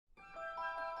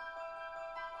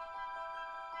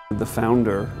The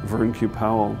founder, Verne Q.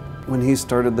 Powell, when he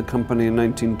started the company in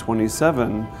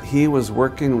 1927, he was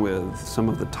working with some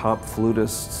of the top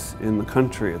flutists in the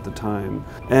country at the time.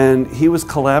 And he was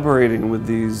collaborating with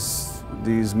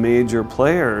these major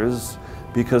players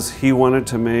because he wanted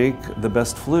to make the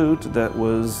best flute that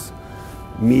was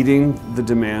meeting the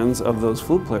demands of those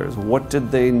flute players. What did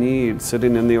they need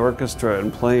sitting in the orchestra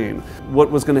and playing?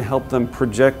 What was going to help them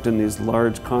project in these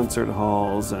large concert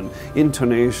halls, and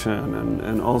intonation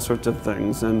and all sorts of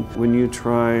things. And when you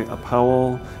try a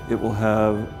Powell, it will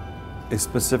have a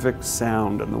specific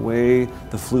sound and the way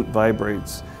the flute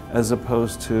vibrates as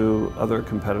opposed to other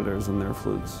competitors and their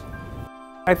flutes.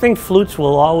 I think flutes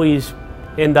will always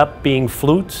end up being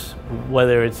flutes,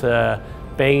 whether it's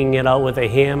banging it out with a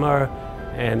hammer,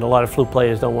 and a lot of flute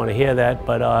players don't want to hear that,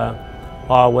 but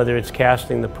or whether it's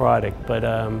casting the product.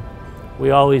 But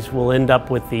we always will end up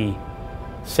with the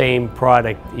same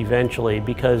product eventually,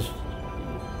 because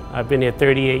I've been here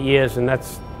 38 years and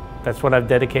that's what I've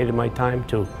dedicated my time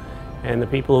to. And the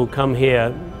people who come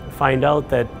here find out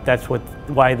that that's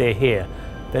why they're here.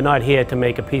 They're not here to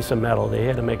make a piece of metal, they're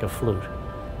here to make a flute.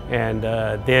 And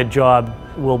their job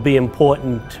will be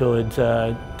important towards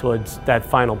that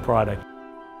final product.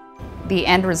 The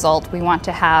end result, we want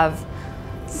to have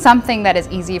something that is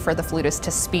easy for the flutist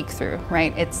to speak through,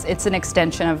 right? It's an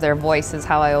extension of their voice is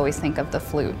how I always think of the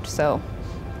flute. So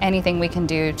anything we can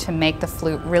do to make the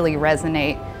flute really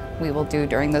resonate, we will do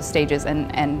during those stages,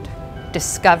 and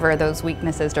discover those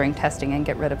weaknesses during testing and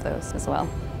get rid of those as well.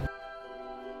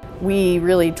 We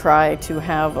really try to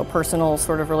have a personal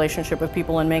sort of relationship with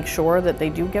people and make sure that they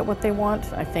do get what they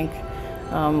want. I think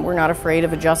we're not afraid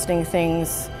of adjusting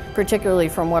things, particularly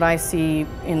from what I see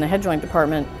in the head joint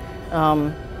department.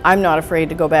 I'm not afraid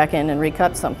to go back in and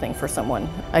recut something for someone.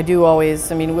 I do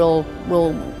always, I mean, we'll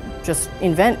just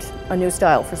invent a new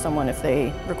style for someone if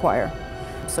they require.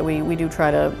 So we do try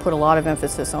to put a lot of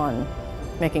emphasis on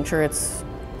making sure it's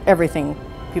everything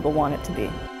people want it to be.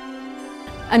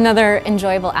 Another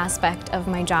enjoyable aspect of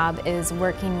my job is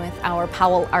working with our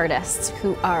Powell artists,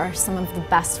 who are some of the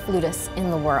best flutists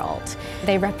in the world.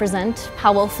 They represent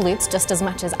Powell Flutes just as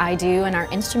much as I do and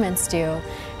our instruments do,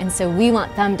 and so we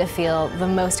want them to feel the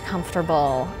most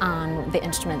comfortable on the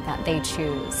instrument that they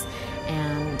choose,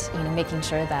 and making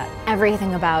sure that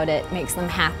everything about it makes them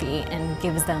happy and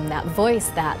gives them that voice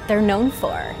that they're known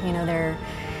for.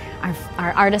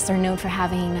 Our artists are known for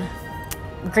having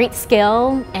great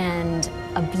skill and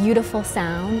a beautiful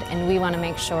sound, and we want to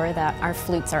make sure that our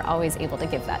flutes are always able to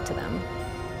give that to them.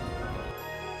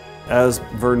 As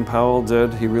Verne Powell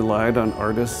did, he relied on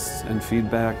artists and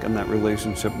feedback, and that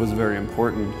relationship was very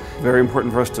important. Very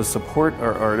important for us to support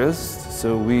our artists,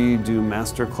 so we do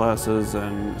master classes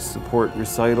and support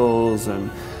recitals and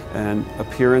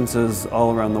appearances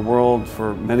all around the world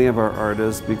for many of our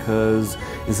artists, because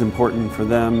it's important for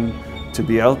them to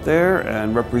be out there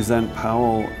and represent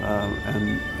Powell,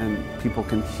 and people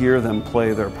can hear them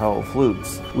play their Powell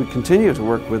flutes. We continue to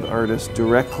work with artists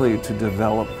directly to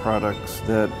develop products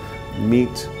that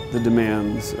meet the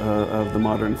demands of the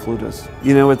modern flutist.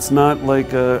 It's not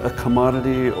like a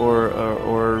commodity or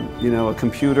a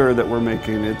computer that we're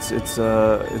making. It's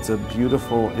a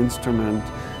beautiful instrument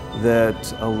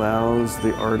that allows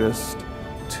the artist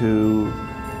to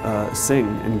sing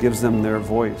and gives them their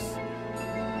voice.